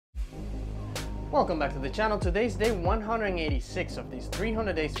Welcome back to the channel. Today's day 186 of this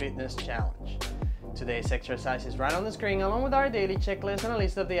 300 days fitness challenge. Today's exercise is right on the screen along with our daily checklist and a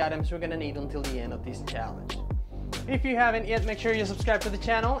list of the items we're gonna need until the end of this challenge. If you haven't yet, make sure you subscribe to the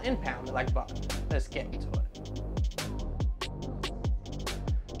channel and pound the like button. Let's get into it.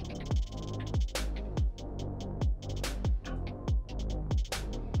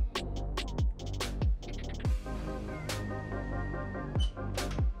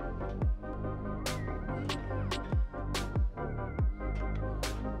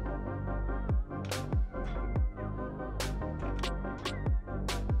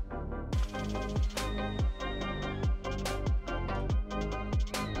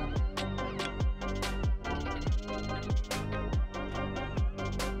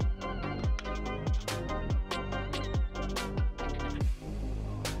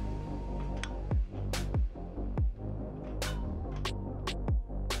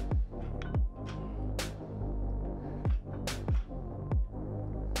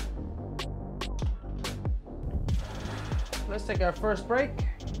 Let's take our first break.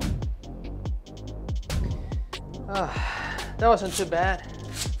 That wasn't too bad.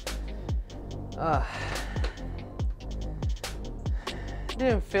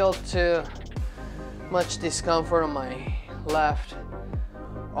 Didn't feel too much discomfort on my left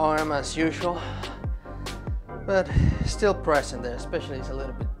arm as usual, but still present there, especially it's a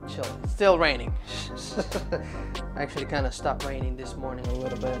little bit chilly. It's still raining. Actually kind of stopped raining this morning a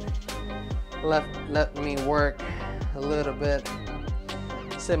little bit. Let me work a little bit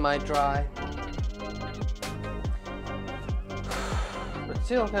semi-dry, but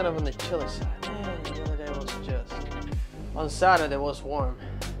still kind of on the chilly side. Man, the other day was just, on Saturday it was warm,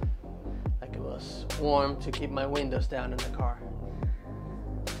 like it was warm to keep my windows down in the car.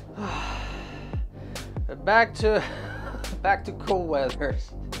 But back to cool weather.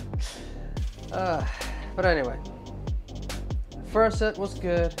 But anyway, first set was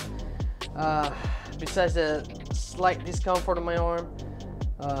good. Besides the slight discomfort on my arm,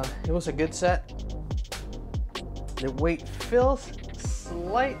 it was a good set. The weight feels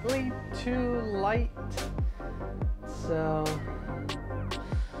slightly too light, so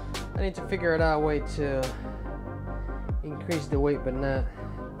I need to figure out a way to increase the weight, but not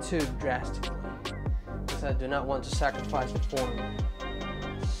too drastically, because I do not want to sacrifice the form.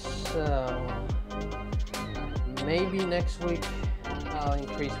 So maybe next week I'll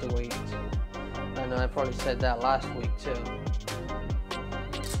increase the weight. I know I probably said that last week too.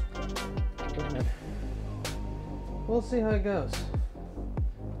 But we'll see how it goes.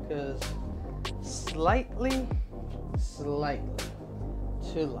 Because slightly too light.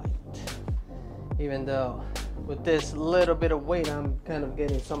 Even though with this little bit of weight I'm kind of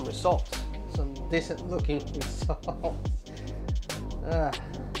getting some results. Some decent looking results.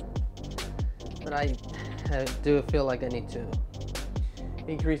 But I do feel like I need to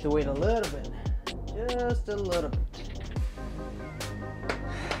increase the weight a little bit. Just a little bit.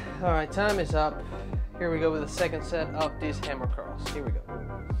 All right, time is up. Here we go with the second set of these hammer curls. Here we go.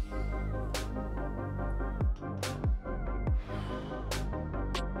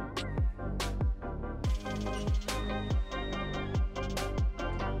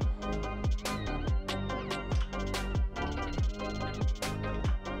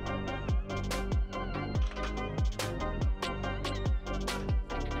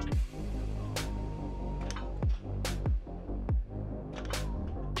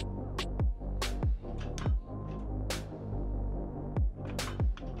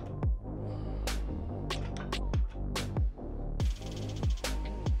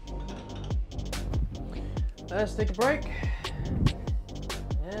 Let's take a break.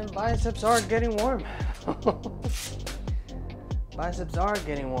 And biceps are getting warm. Biceps are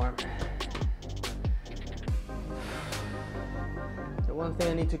getting warm. The one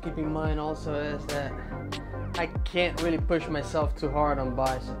thing I need to keep in mind also is that I can't really push myself too hard on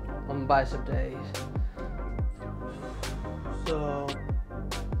bicep days. So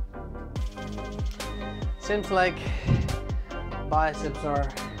seems like biceps are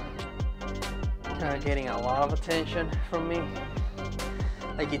kind of getting a lot of attention from me.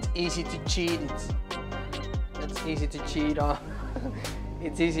 Like it's easy to cheat. It's easy to cheat on.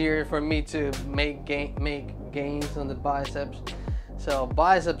 It's easier for me to make gains on the biceps. So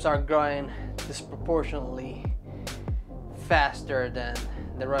biceps are growing disproportionately faster than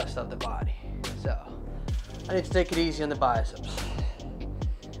the rest of the body. So I need to take it easy on the biceps.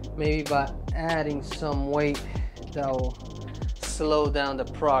 Maybe by adding some weight that will slow down the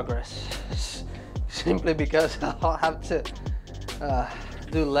progress. Simply because I'll have to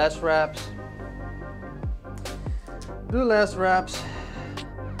do less reps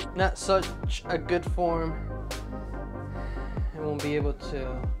not such a good form, and won't be able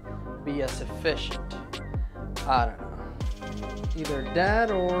to be as efficient. I don't know. Either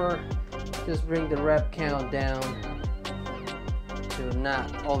that or just bring the rep count down to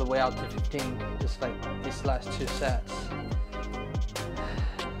not all the way out to 15, just like these last 2 sets.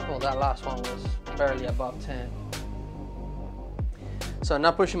 Well, that last one was barely above 10. So I'm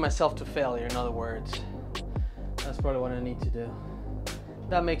not pushing myself to failure, in other words. That's probably what I need to do.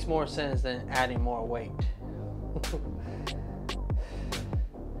 That makes more sense than adding more weight.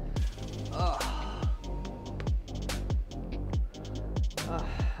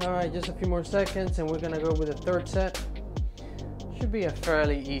 All right, just a few more seconds and we're gonna go with the 3rd set. Should be a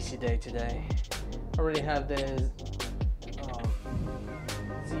fairly easy day today. I already have the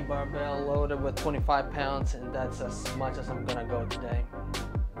Z barbell loaded with 25 pounds, and that's as much as I'm gonna go today.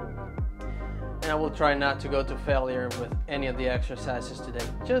 And I will try not to go to failure with any of the exercises today.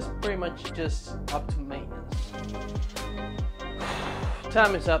 Just pretty much just up to maintenance.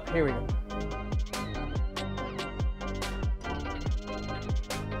 Time is up, here we go.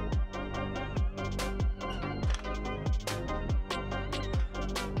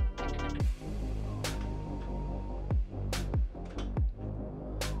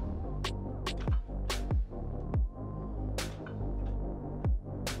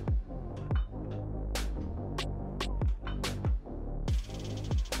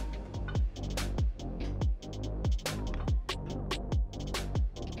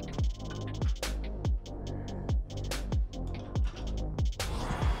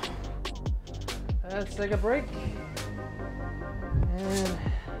 Let's take a break. And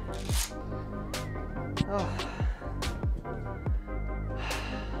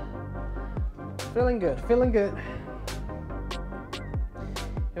feeling good, feeling good.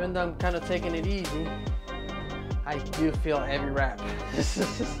 Even though I'm kind of taking it easy, I do feel every rep.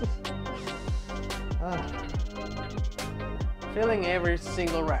 Feeling every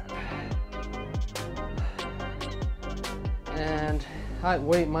single rep. And I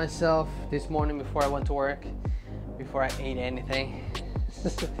weighed myself this morning before I went to work, before I ate anything.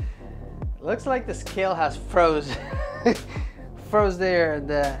 Looks like the scale has froze froze there at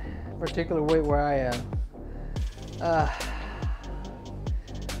the particular weight where I am.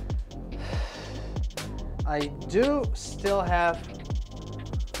 I do still have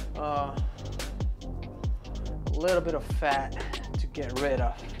a little bit of fat to get rid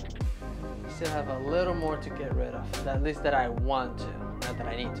of. Still have a little more to get rid of, at least that I want to. Not that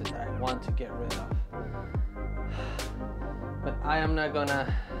I need to, that I want to get rid of. But I am not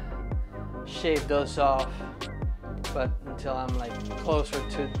gonna shave those off, but until I'm like closer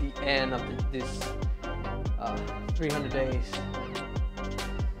to the end of this 300 days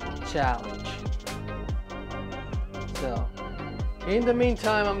challenge. So in the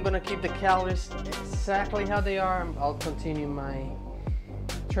meantime, I'm gonna keep the calories exactly how they are. I'll continue my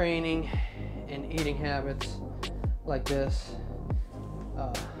training and eating habits like this.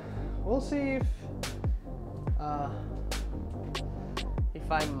 We'll see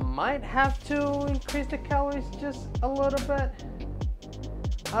if I might have to increase the calories just a little bit.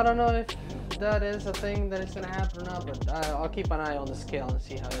 I don't know if that is a thing that is gonna happen or not, but I'll keep an eye on the scale and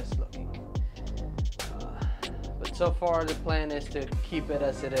see how it's looking. But so far the plan is to keep it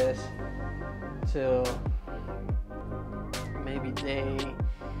as it is till maybe day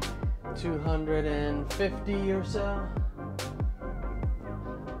 250 or so.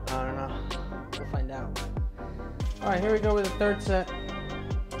 I don't know. We'll find out. All right, here we go with the 3rd set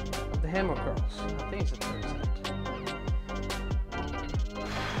of the hammer curls. I think it's the 3rd set.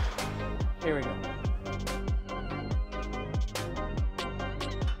 Here we go.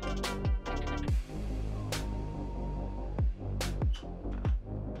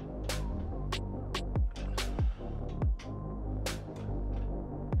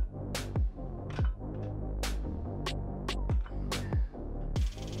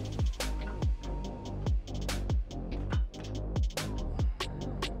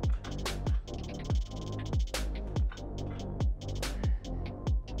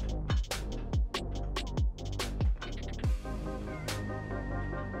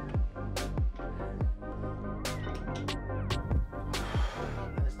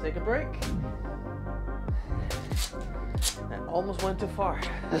 Take a break. I almost went too far.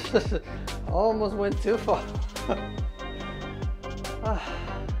 Almost went too far.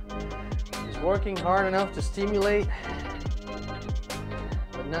 Just working hard enough to stimulate,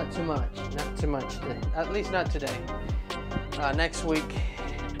 but not too much. Not too much. At least not today. Next week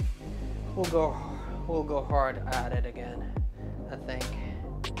we'll go hard at it again, I think.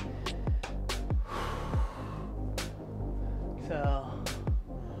 So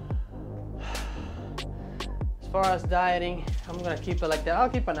far as dieting, I'm gonna keep it like that. I'll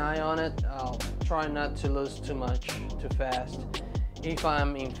keep an eye on it. I'll try not to lose too much too fast, if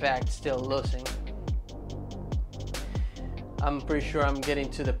I'm in fact still losing. I'm pretty sure I'm getting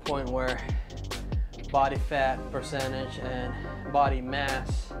to the point where body fat percentage and body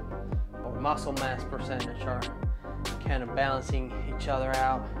mass or muscle mass percentage are kind of balancing each other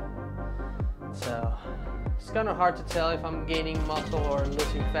out. So it's kind of hard to tell if I'm gaining muscle or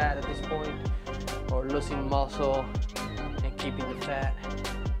losing fat at this point, or losing muscle and keeping the fat.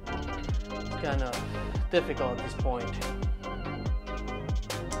 It's kind of difficult at this point.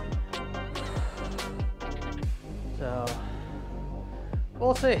 So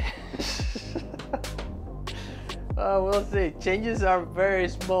we'll see. We'll see. Changes are very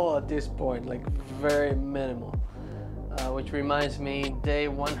small at this point, like very minimal. Which reminds me, day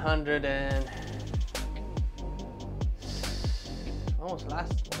 100 and what was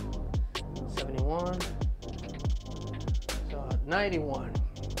last one? 71. So 91.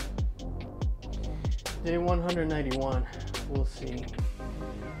 Day 191. We'll see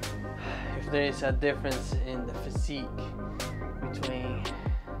if there is a difference in the physique between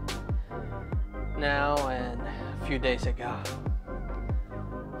now and a few days ago.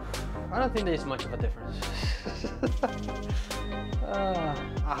 I don't think there's much of a difference.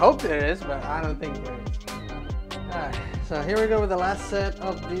 I hope there is, but I don't think there is. Alright, so here we go with the last set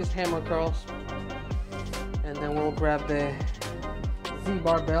of these hammer curls. And then we'll grab the Z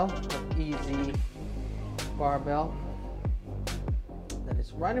barbell, the EZ barbell. That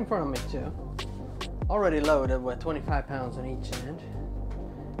is right in front of me too. Already loaded with 25 pounds on each end.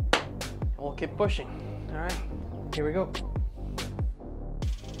 And we'll keep pushing. Alright, here we go.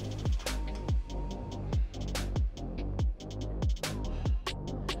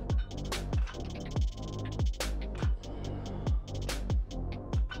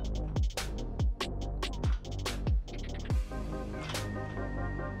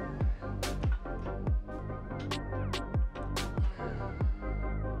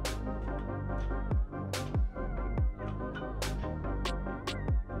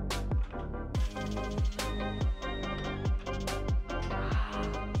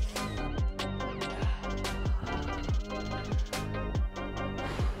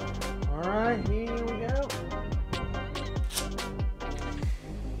 Alright, here we go.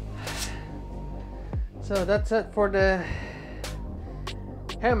 So that's it for the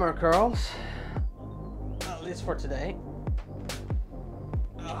hammer curls, at least for today.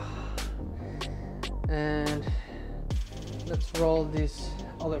 And let's roll this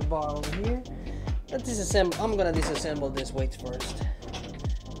other bar over here. Let's disassemble. I'm gonna disassemble these weights first.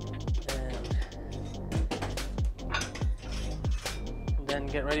 Then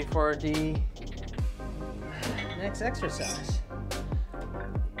get ready for the next exercise.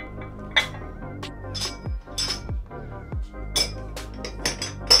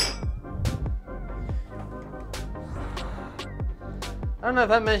 I don't know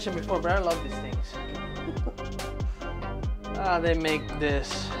if I mentioned before, but I love these things. They make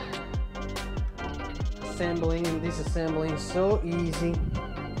this assembling and disassembling so easy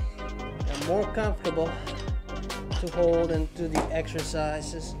and more comfortable to hold and do the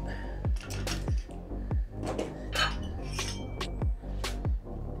exercises.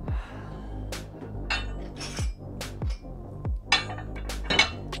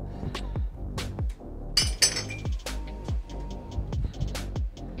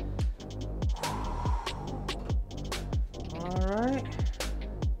 Alright,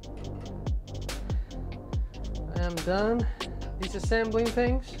 I am done disassembling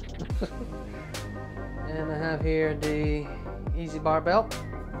things. And I have here the EZ barbell,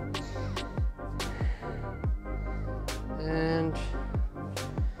 and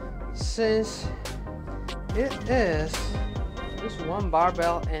since it is just one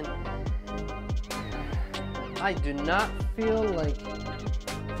barbell and I do not feel like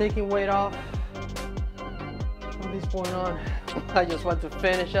taking weight off from this point on, I just want to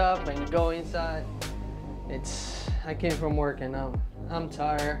finish up and go inside. I came from work and I'm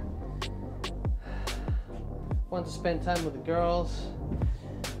tired. Want to spend time with the girls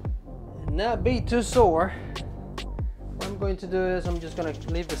and not be too sore. What I'm going to do is I'm just going to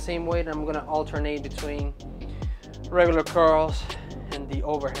leave the same weight and I'm going to alternate between regular curls and the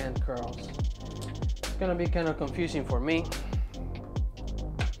overhand curls. It's going to be kind of confusing for me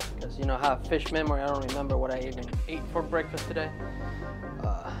because, you know, I have fish memory. I don't remember what I even ate for breakfast today.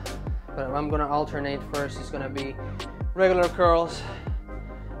 But I'm going to alternate. First it's going to be regular curls,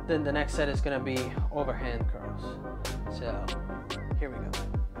 then the next set is going to be overhand curls. So here we go.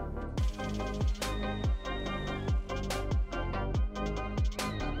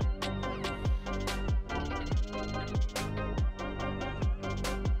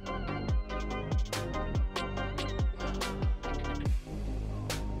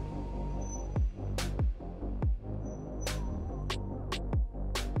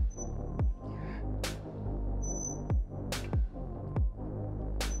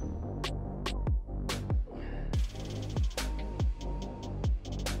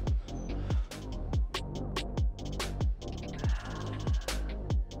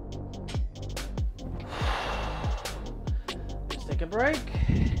 take a break.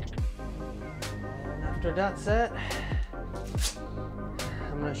 And after that set,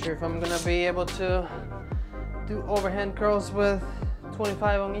 I'm not sure if I'm gonna be able to do overhand curls with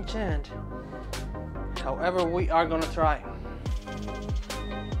 25 on each hand. However, we are gonna try.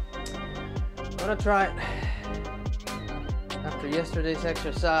 Gonna try it. After yesterday's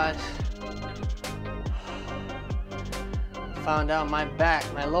exercise, I found out my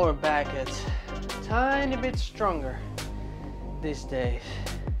lower back is a tiny bit stronger these days.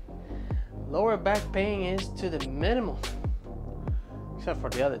 Lower back pain is to the minimum, except for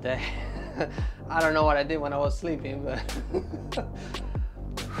the other day. I don't know what I did when I was sleeping, but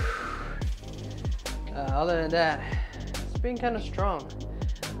other than that, it's been kind of strong.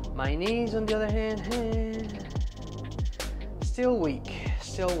 My knees, on the other hand, still weak.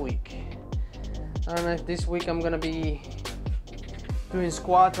 I don't know if this week I'm gonna be doing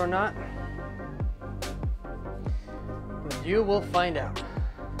squats or not, but you will find out.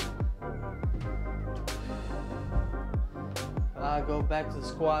 I'll go back to the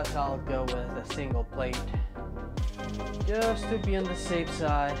squats. I'll go with a single plate just to be on the safe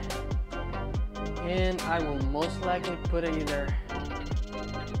side, and I will most likely put it either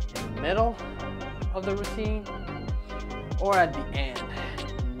in the middle of the routine or at the end.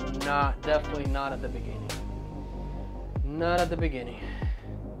 Definitely not at the beginning. Not at the beginning.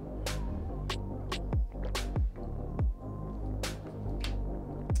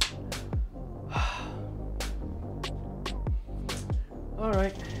 All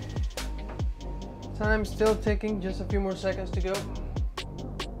right. Time still ticking, just a few more seconds to go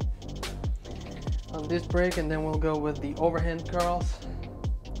on this break, and then we'll go with the overhand curls.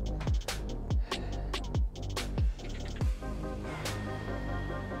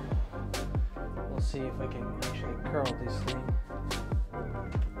 We'll see if I can actually curl this thing. I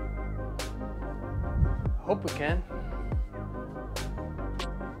hope we can.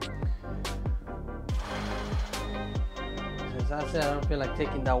 As I said, I don't feel like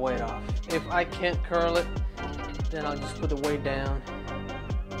taking that weight off. If I can't curl it, then I'll just put the weight down,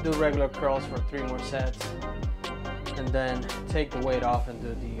 do regular curls for 3 more sets, and then take the weight off and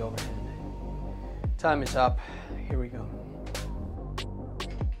do the overhand. Time is up. Here we go.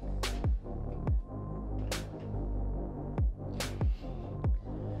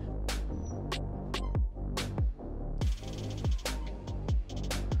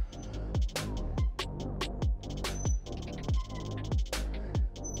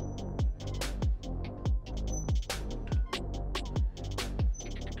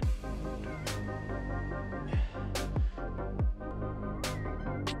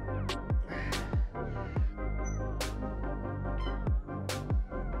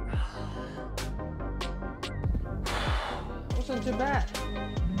 Wasn't too bad.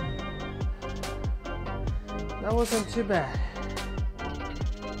 That wasn't too bad.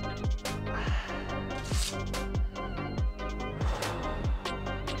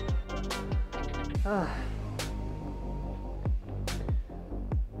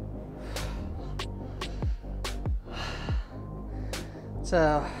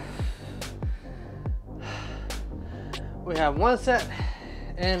 So we have 1 set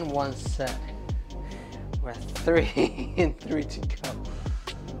and 1 set. We're 3 and 3 to go.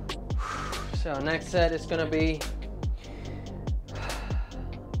 So next set is gonna be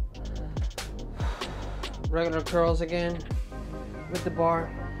regular curls again with the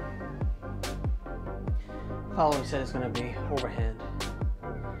bar. Following set is gonna be overhand.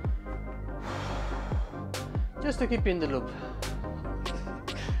 Just to keep you in the loop.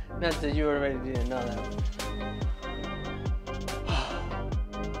 Not that you already didn't know that.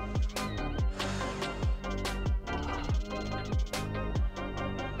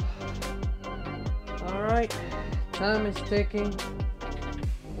 Alright, time is ticking.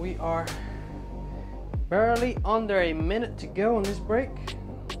 We are barely under a minute to go on this break.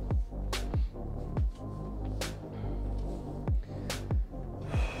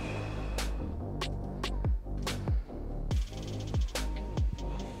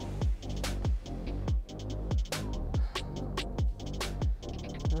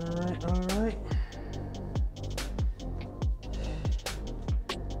 Alright.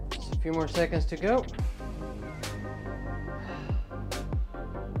 Just a few more seconds to go.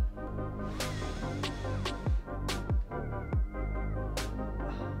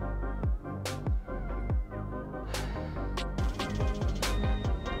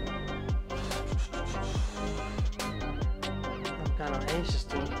 I'm kind of anxious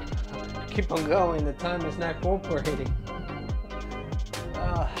to keep on going. The time is not cooperating.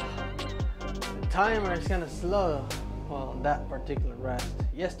 The timer is kind of slow on that particular rest.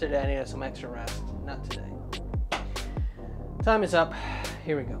 Yesterday I needed some extra rest, not today. Time is up.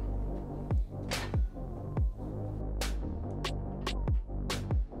 Here we go.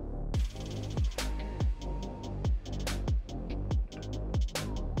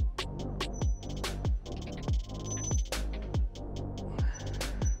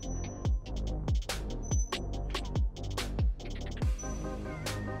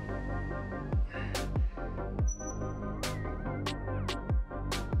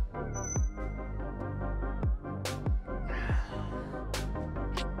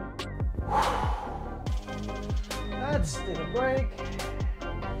 Let's take a break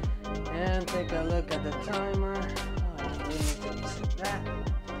and take a look at the timer. Oh, we need to reset that.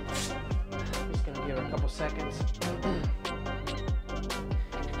 I'm just gonna give it a couple seconds.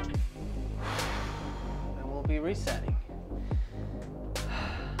 And we'll be resetting.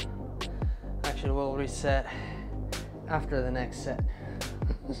 Actually, we'll reset after the next set,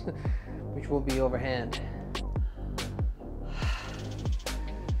 which will be overhand.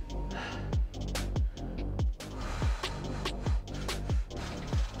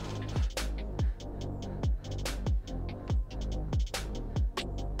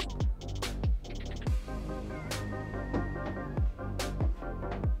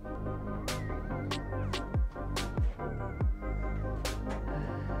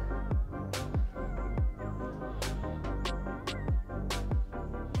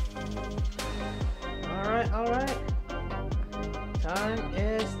 All right. Time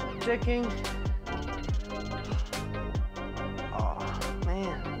is ticking. Oh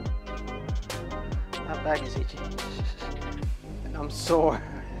man, my back is itchy. I'm sore.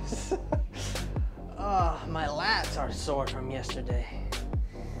 Oh, my lats are sore from yesterday.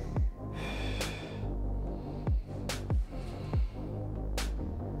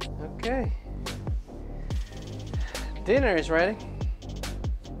 Okay. Dinner is ready.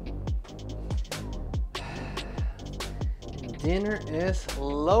 Dinner is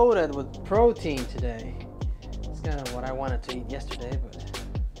loaded with protein today. It's kind of what I wanted to eat yesterday, but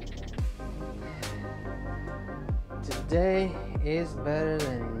today is better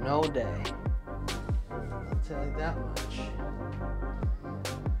than no day. I'll tell you that much.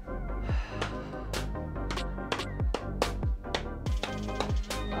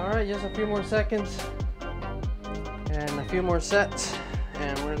 All right, just a few more seconds and a few more sets,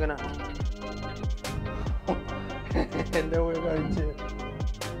 and we're gonna and then we're going to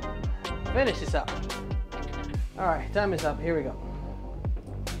finish this up. All right, time is up. Here we go.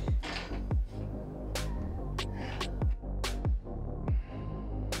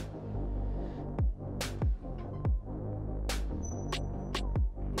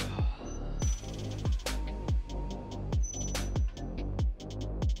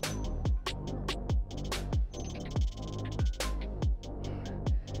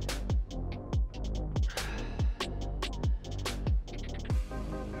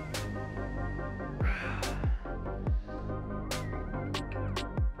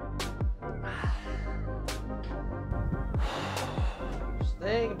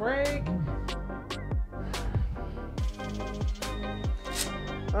 Take a break.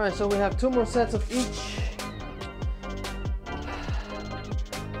 All right, so we have 2 more sets of each.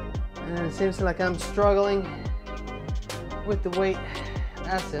 And it seems like I'm struggling with the weight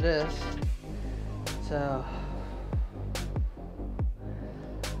as it is. So,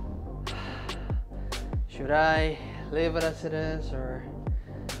 should I leave it as it is or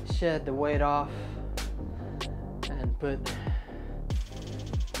shed the weight off and put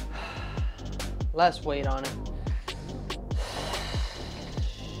less weight on it?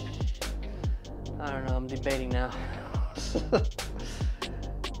 I don't know, I'm debating now.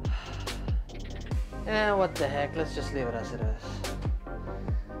 And what the heck, let's just leave it as it is.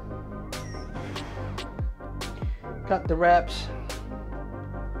 Cut the reps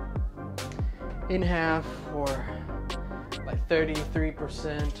in half or by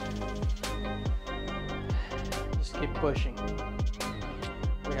 33%. Just keep pushing.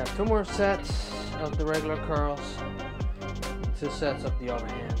 We have 2 more sets of the regular curls, 2 sets of the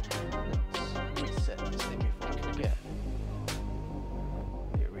overhand. Let's reset this thing before I forget.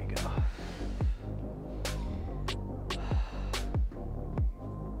 Here we go.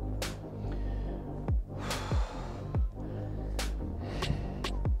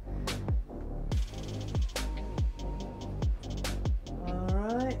 All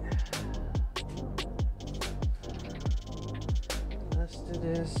right. Let's do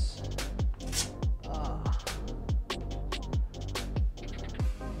this.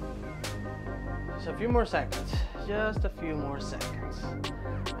 Just a few more seconds. Just a few more seconds.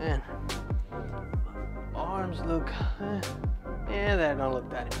 Man, my arms look, they don't look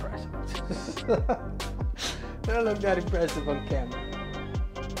that impressive. don't look that impressive on camera.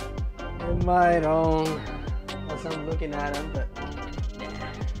 In my own, as I'm looking at him, but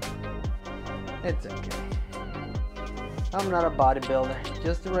it's okay. I'm not a bodybuilder,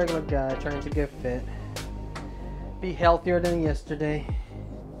 just a regular guy trying to get fit, be healthier than yesterday,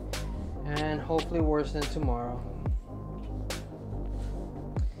 and hopefully worse than tomorrow.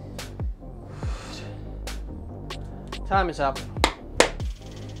 Time is up.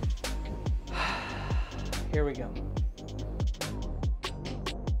 Here we go.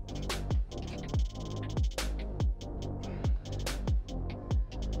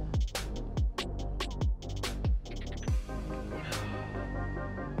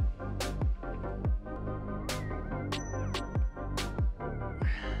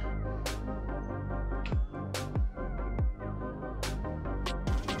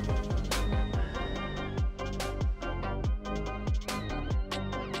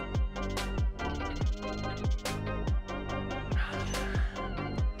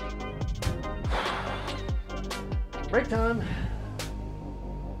 Break time.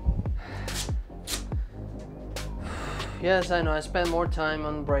 Yes, I know I spend more time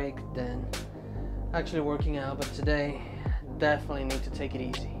on break than actually working out, but today definitely need to take it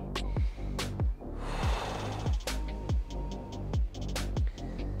easy.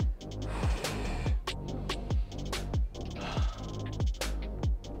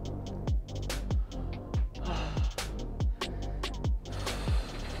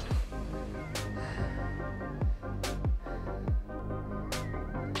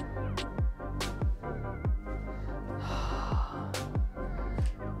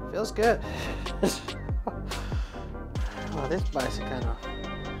 Feels good. Well, this bicep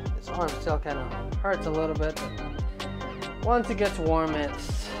this arm still kind of hurts a little bit, but once it gets warm, it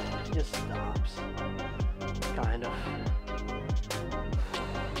just stops. Kind of.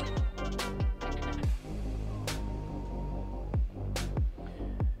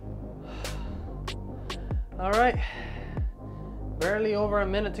 All right, barely over a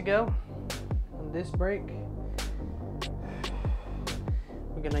minute to go on this break.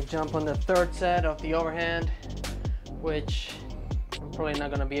 We're gonna jump on the third set of the overhand, which I'm probably not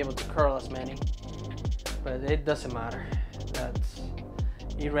gonna be able to curl as many, but it doesn't matter. That's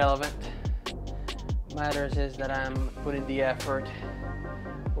irrelevant. Matters is that I'm putting the effort,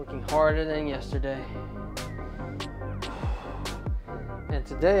 working harder than yesterday. And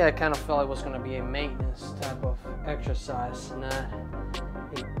today I kind of felt it was gonna be a maintenance type of exercise, not a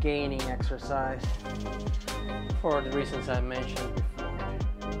gaining exercise, for the reasons I mentioned before.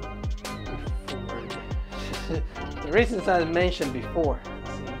 The reasons I mentioned before,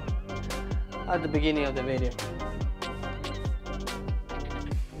 at the beginning of the video.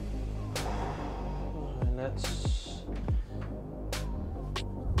 Let's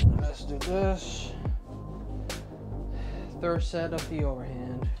do this. Third set of the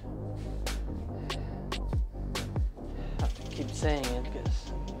overhand. I have to keep saying it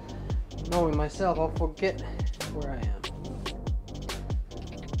because knowing myself, I'll forget where I am.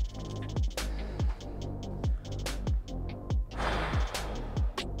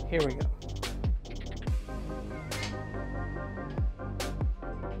 Here we go.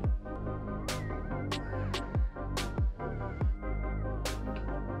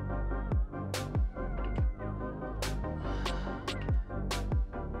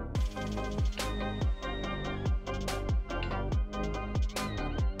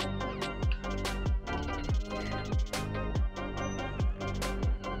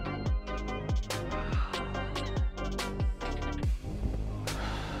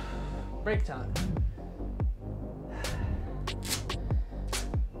 Break time.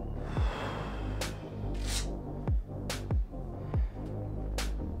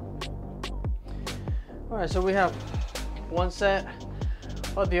 All right, so we have one set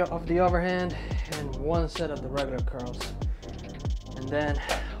of the overhand and one set of the regular curls, and then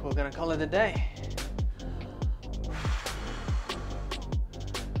we're gonna call it a day.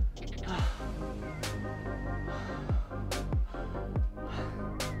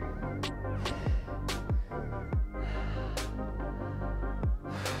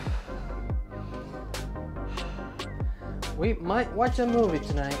 We might watch a movie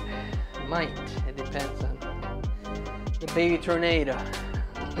tonight. Might. It depends on the baby tornado.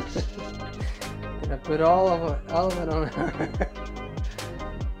 Gonna put all of it on her.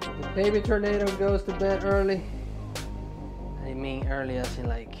 If the baby tornado goes to bed early, I mean early as in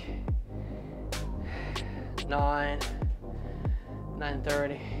like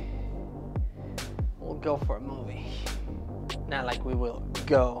 9:30. We'll go for a movie. Not like we will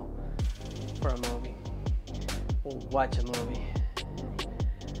go for a movie. We'll watch a movie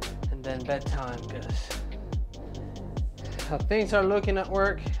and then bedtime, because how things are looking at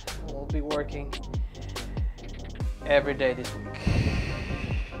work, we'll be working every day this week.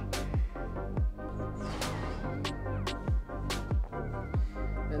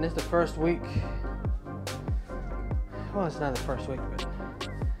 And it's the first week. Well, it's not the first week, but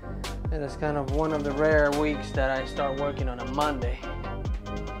it is kind of one of the rare weeks that I start working on a Monday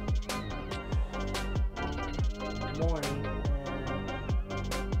morning,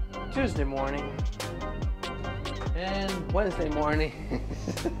 and Tuesday morning, and Wednesday morning.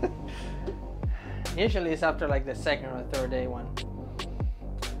 Usually it's after like the second or third day when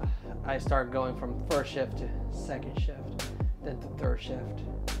I start going from first shift to second shift, then to third shift.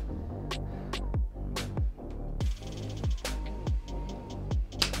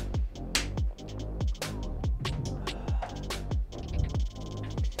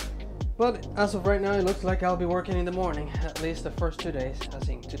 But as of right now, it looks like I'll be working in the morning, at least the first 2 days. I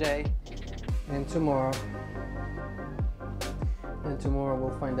think today and tomorrow. And tomorrow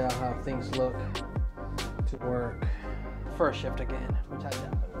we'll find out how things look to work first shift again, which I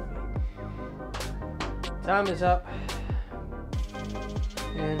doubt it will be. Time is up.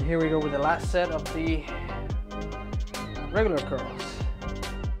 And here we go with the last set of the regular curls.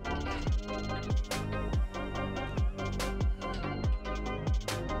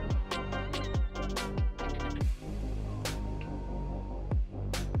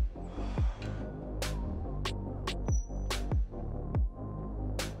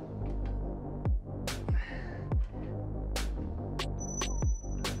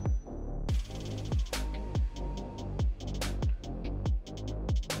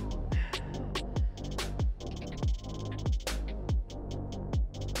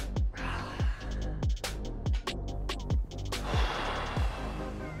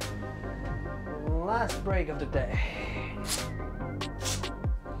 Last break of the day.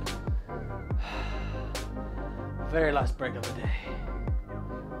 Very last break of the day.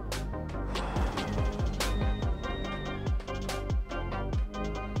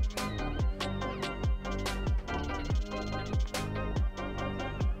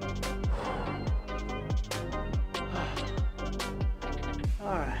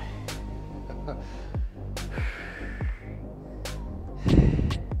 All right.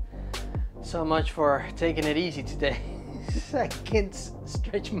 So much for taking it easy today. I can't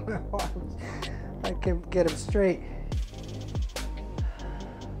stretch my arms. I can't get them straight.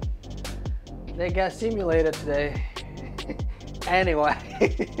 They got simulated today. Anyway.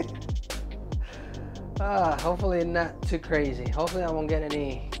 Hopefully not too crazy. Hopefully I won't get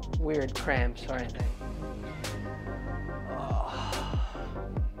any weird cramps or anything.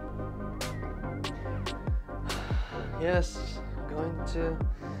 Yes, going to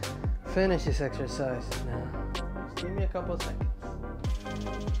finish this exercise now. Just give me a couple of seconds.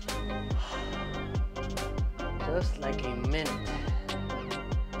 Just like a minute.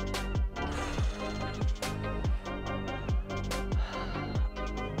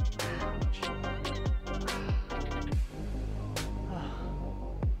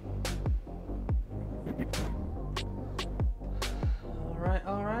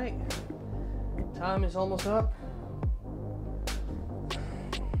 All right. Time is almost up.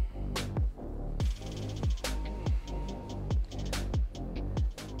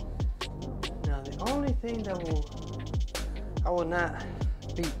 Only thing that I will not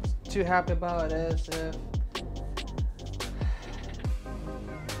be too happy about is if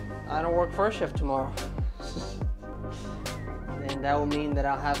I don't work first shift tomorrow. Then that will mean that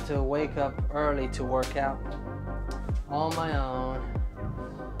I'll have to wake up early to work out on my own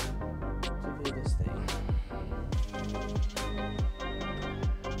to do this thing.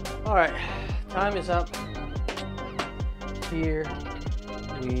 All right, time is up. Here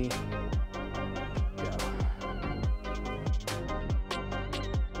we go.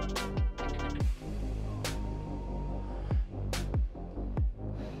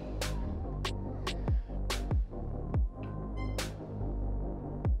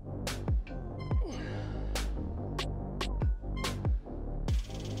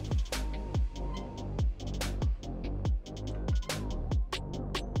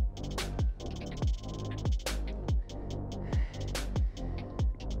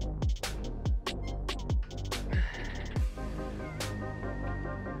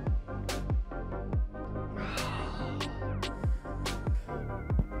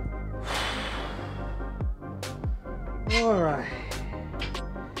 All right,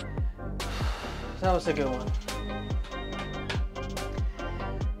 that was a good one.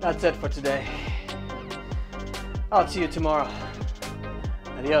 That's it for today. I'll see you tomorrow.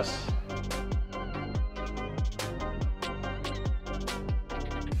 Adios.